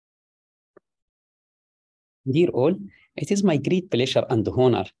Dear all, it is my great pleasure and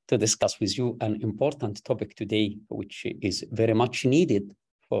honor to discuss with you an important topic today, which is very much needed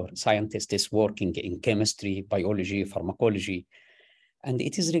for scientists working in chemistry, biology, pharmacology, and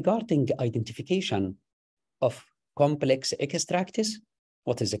it is regarding identification of complex extracts,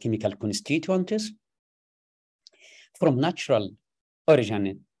 what is the chemical constituents, from natural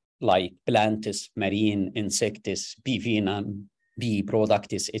origin, like plants, marine, insects, bee venom, bee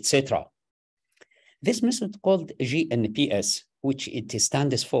products, etc. This method called GNPS, which it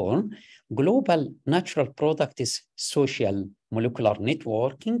stands for Global Natural Products Social Molecular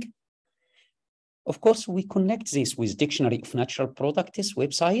Networking. Of course, we connect this with Dictionary of Natural Products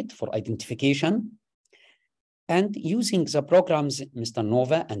website for identification and using the programs Mr.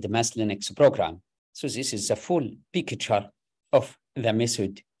 Nova and the Mass Linux program. So this is the full picture of the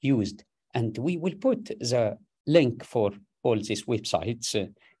method used. And we will put the link for all these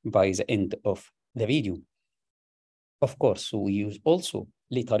websites by the end of the video. Of course, we use also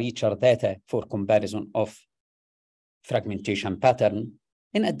literature data for comparison of fragmentation pattern,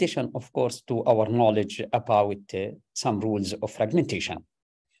 in addition, of course, to our knowledge about some rules of fragmentation.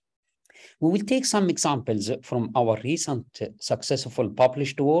 We will take some examples from our recent successful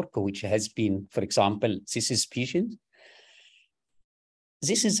published work, which has been, for example, this is species.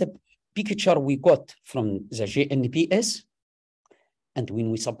 This is a picture we got from the GNPS. And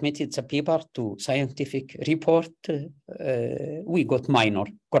when we submitted the paper to scientific report, we got minor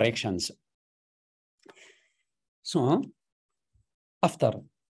corrections. So after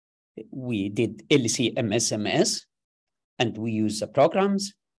we did LCMS, and we use the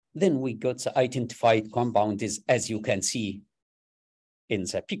programs, then we got the identified compounds, as you can see in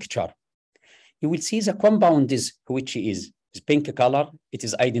the picture. You will see the compound which is pink color. It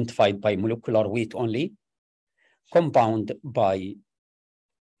is identified by molecular weight only. Compound by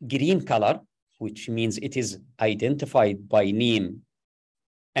green color, which means it is identified by name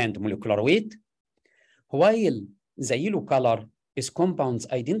and molecular weight, while the yellow color is compounds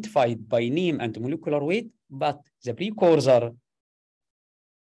identified by name and molecular weight, but the precursor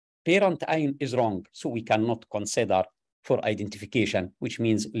parent ion is wrong, so we cannot consider for identification, which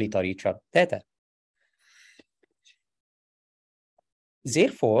means literature data.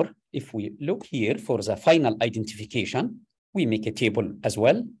 Therefore, if we look here for the final identification, we make a table as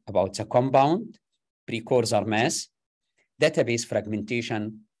well about the compound, precursor mass, database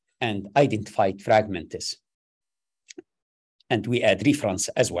fragmentation, and identified fragments. And we add reference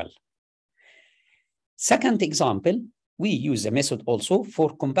as well. Second example, we use a method also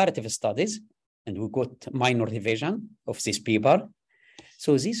for comparative studies, and we got minor revision of this paper.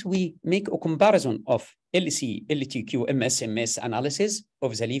 So this we make a comparison of LC, LTQ, MS analysis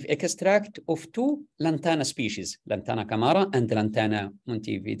of the leaf extract of two lantana species, Lantana camara and Lantana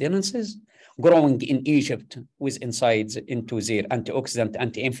montevidensis, growing in Egypt with insights into their antioxidant,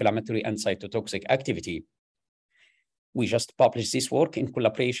 anti-inflammatory, and cytotoxic activity. We just published this work in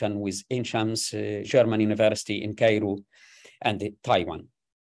collaboration with Ain Shams, German University in Cairo and Taiwan.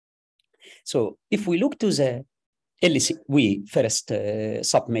 So if we look to the LC, we first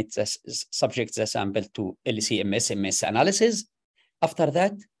submit the sample to LCMS analysis. After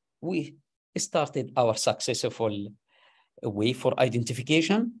that, we started our successful way for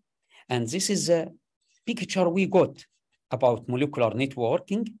identification. And this is a picture we got about molecular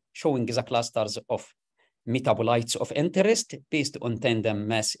networking, showing the clusters of metabolites of interest based on tandem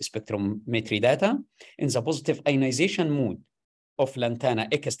mass spectrometry data in the positive ionization mode of Lantana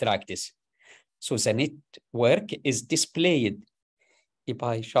extracts. So the network is displayed a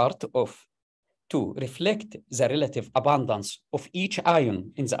pie chart to reflect the relative abundance of each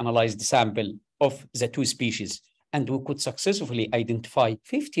ion in the analyzed sample of the two species. And we could successfully identify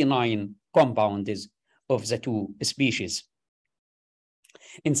 59 compounds of the two species.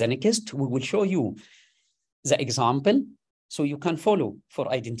 In the next, we will show you the example so you can follow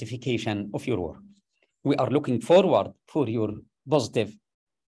for identification of your work. We are looking forward for your positive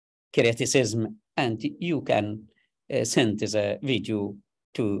criticism, and you can send the video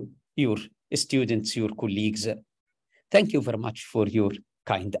to your students, your colleagues. Thank you very much for your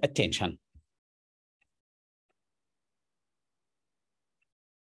kind attention.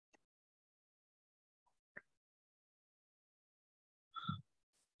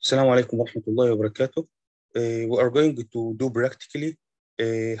 Assalamu alaikum wa rahmatullahi wa barakatuh. We are going to do practically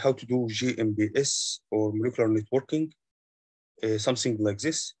how to do GNPS or molecular networking, something like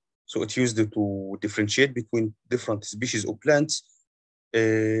this. So it's used to differentiate between different species of plants,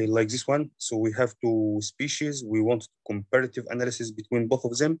 like this one. So we have two species. We want comparative analysis between both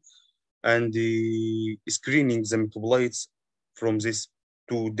of them and screening the metabolites from these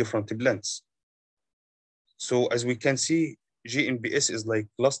two different plants. So as we can see, GNPS is like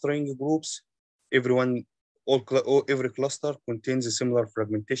clustering groups. Every cluster contains a similar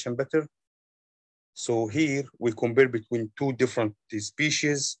fragmentation pattern. So here we compare between two different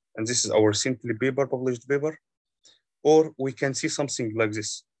species, and this is our recently published paper. Or we can see something like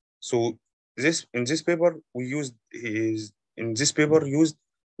this. So in this paper used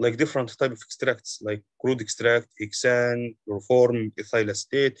like different type of extracts, like crude extract, hexane, chloroform, ethyl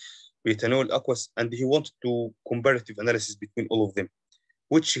acetate, butanol, aqueous, and he wanted to comparative analysis between all of them,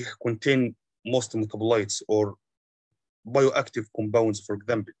 which contain most metabolites or bioactive compounds, for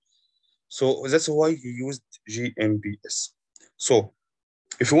example. So that's why he used GNPS. So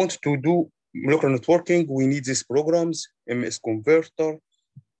if you want to do molecular networking, we need these programs, MS Converter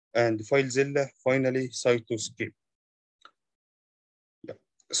and FileZilla, finally Cytoscape. Yeah.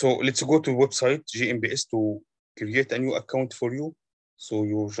 So let's go to website GNPS to create a new account for you. So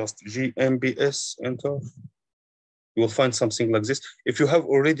you just GNPS, enter. You will find something like this. If you have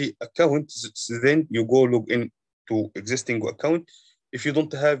already account, then you go log in to existing account. If you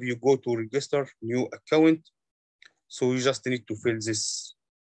don't have, you go to register new account. So you just need to fill this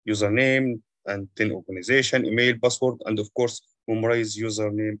username and then organization, email, password, and of course, memorize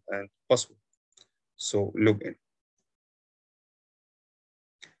username and password. So log in.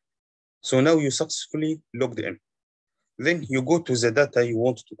 So now you successfully logged in. Then you go to the data you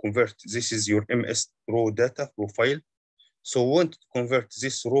want to convert. This is your MS raw data profile. So we want to convert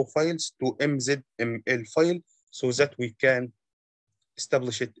these raw files to MZML file so that we can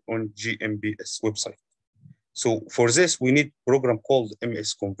establish it on GNPS website. So for this, we need a program called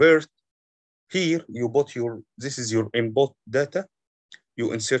MS Convert. Here, this is your input data.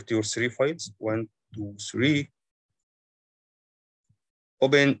 You insert your 3 files, 1, 2, 3,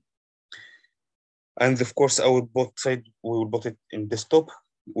 open. And of course, output side, we will put it in desktop.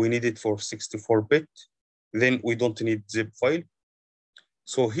 We need it for 64-bit. Then we don't need zip file.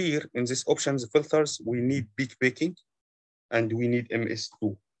 So here in this options filters, we need big baking and we need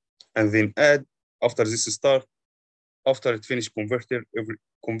MS2. And then add after this start, after it finished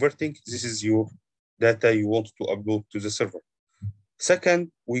converting, this is your data you want to upload to the server.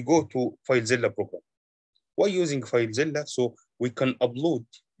 Second, we go to FileZilla program. Why using FileZilla? So we can upload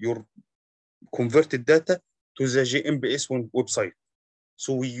your converted data to the GNPS website.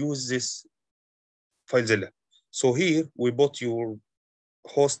 So we use this FileZilla. So here we bought your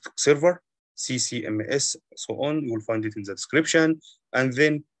host server, CCMS, so on. You will find it in the description. And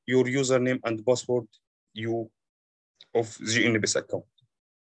then your username and password of the GNPS account.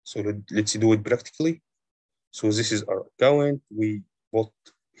 So let's do it practically. So this is our account. We bought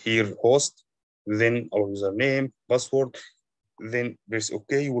here host, then our username, password, then press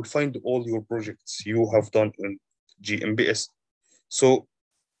OK. You will find all your projects you have done in GNPS. So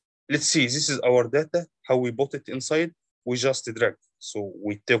let's see, this is our data, how we bought it inside. We just drag. So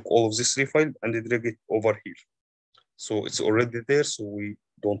we take all of this file and drag it over here. So it's already there, so we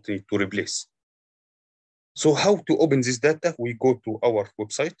don't need to replace. So how to open this data? We go to our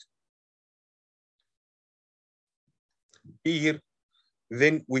website. Here,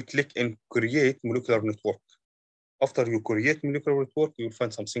 then we click in create molecular network. After you create molecular network, you'll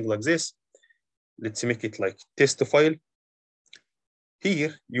find something like this. Let's make it like test file.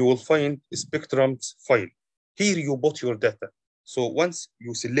 Here, you will find spectrums file. Here, you put your data. So once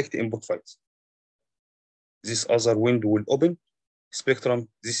you select input files, this other window will open. Spectrum,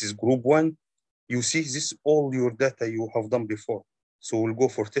 this is group 1. You see this all your data you have done before. So we'll go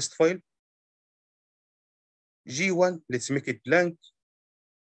for test file. G1, let's make it blank.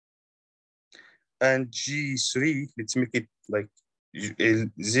 And G3, let's make it like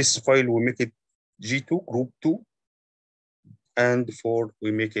this file, we make it G2, group 2. And 4,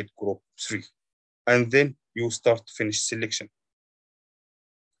 we make it group 3. And then you start finish selection.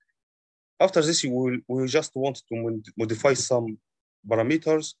 After this, we just want to modify some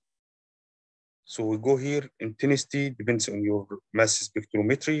parameters. So we go here, intensity depends on your mass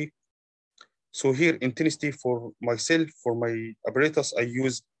spectrometry. So here, intensity for myself, for my apparatus, I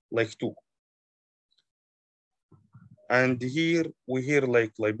use like 2. And here, we hear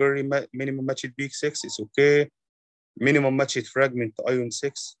like library minimum matched peak 6, it's okay. Minimum matched fragment ion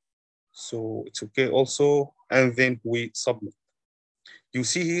 6, so it's okay also. And then we submit. You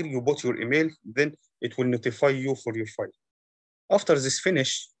see here, you put your email, then it will notify you for your file. After this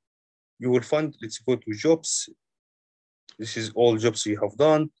finish, you will find, let's go to jobs. This is all jobs you have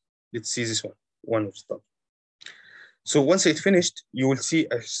done. Let's see this one was done. So once it finished, you will see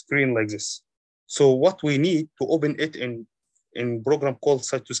a screen like this. So what we need to open it in program called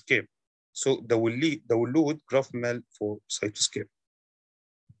Cytoscape. So that will load GraphML for Cytoscape.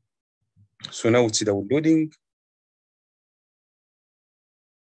 So now it's downloading.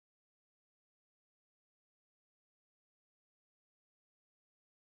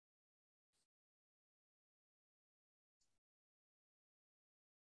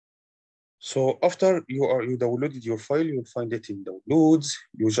 So after you downloaded your file, you'll find it in downloads.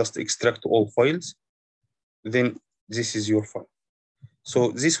 You just extract all files. Then this is your file.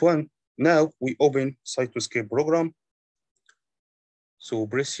 So this one, now we open Cytoscape program. So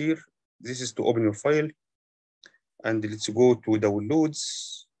press here. This is to open your file. And let's go to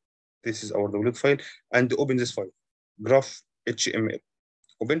downloads. This is our download file. And open this file, graph HTML.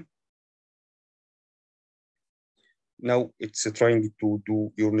 Open. Now it's trying to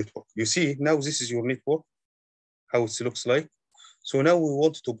do your network. You see, now this is your network, how it looks like. So now we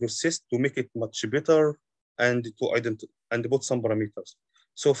want to process to make it much better and to identify and put some parameters.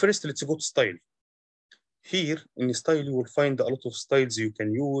 So first, let's go to style. Here in style, you will find a lot of styles you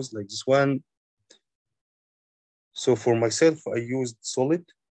can use, like this one. So for myself, I used solid.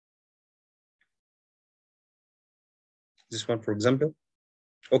 This one, for example.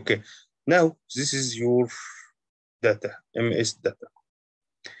 Okay, now this is your data, MS data.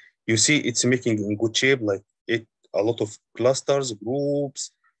 You see it's making in good shape, like a lot of clusters,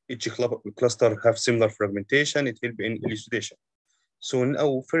 groups. Each cluster have similar fragmentation. It helps in elucidation. So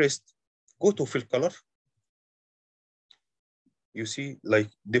now first, go to fill color. You see like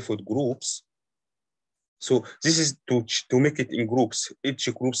default groups. So this is to make it in groups.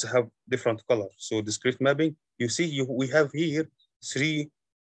 Each groups have different color. So discrete mapping, you see we have here three.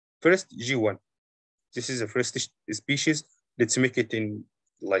 First, G1. This is the first species. Let's make it in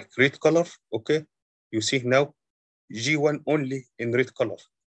like red color, okay? You see now, G1 only in red color.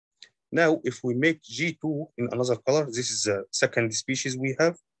 Now, if we make G2 in another color, this is the second species we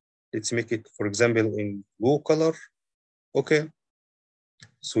have. Let's make it, for example, in blue color, okay?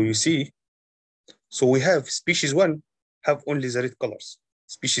 So you see, so we have species 1 have only the red colors.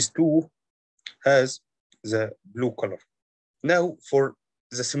 Species 2 has the blue color. Now, for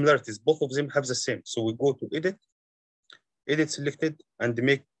the similarities, both of them have the same. So we go to edit selected, and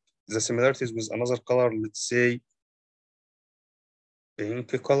make the similarities with another color. Let's say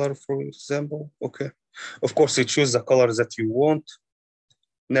pink color, for example. Okay. Of course, you choose the color that you want.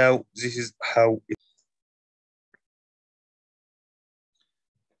 Now, this is how it.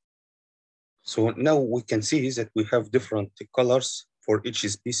 So now we can see that we have different colors for each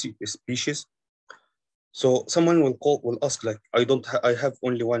species. So someone will ask, like, I have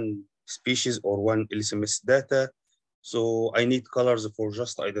only one species or one LCMS data. So I need colors for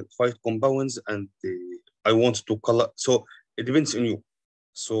just identified compounds, and I want to color. So it depends on you.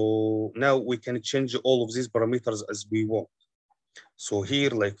 So now we can change all of these parameters as we want. So here,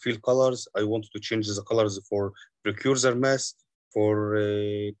 like fill colors, I want to change the colors for precursor mass, for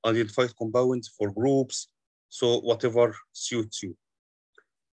identified compounds, for groups. So whatever suits you.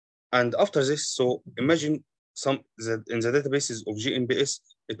 And after this, so imagine in the databases of GNPS,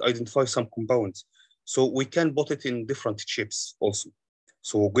 it identifies some compounds. So we can put it in different chips also.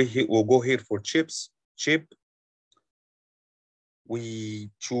 So we'll go here for chips, chip. We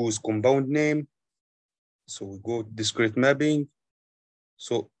choose compound name. So we go discrete mapping.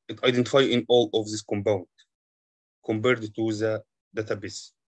 So it identifies in all of this compound compared to the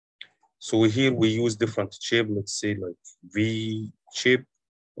database. So here we use different chip, let's say like V chip.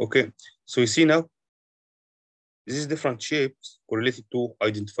 Okay, so you see now, this is different shapes correlated to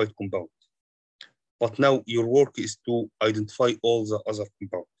identified compound. But now your work is to identify all the other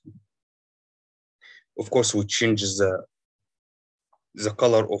compounds. Of course, we change the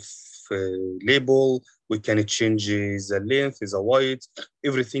color of label. We can change the length, the width,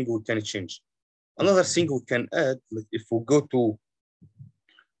 everything we can change. Another thing we can add, like if we go to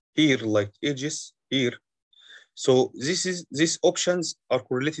here, like edges here. So these options are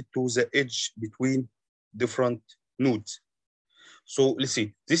correlated to the edge between different nodes. So let's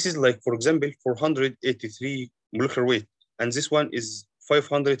see, this is like, for example, 483 molecular weight, and this one is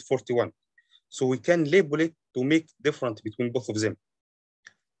 541. So we can label it to make different between both of them.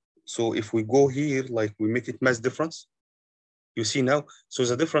 So if we go here, like we make it mass difference, you see now, so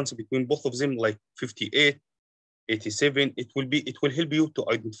the difference between both of them, like 58, 87, it will help you to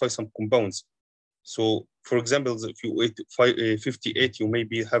identify some compounds. So for example, if you 58, you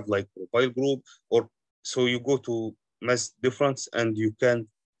maybe have like propyl group, or so you go to mass difference and you can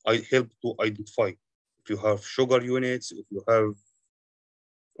help to identify if you have sugar units, if you have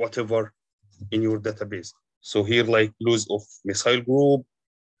whatever in your database. So here, like loss of methyl group.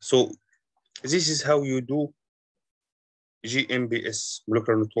 So this is how you do GNPS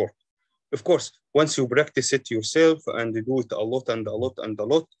molecular network. Of course, once you practice it yourself and do it a lot and a lot and a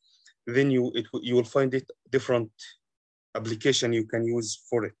lot, then you will find it different application you can use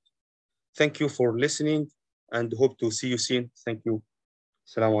for it. Thank you for listening and hope to see you soon. Thank you.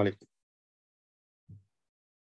 Assalamu alaikum.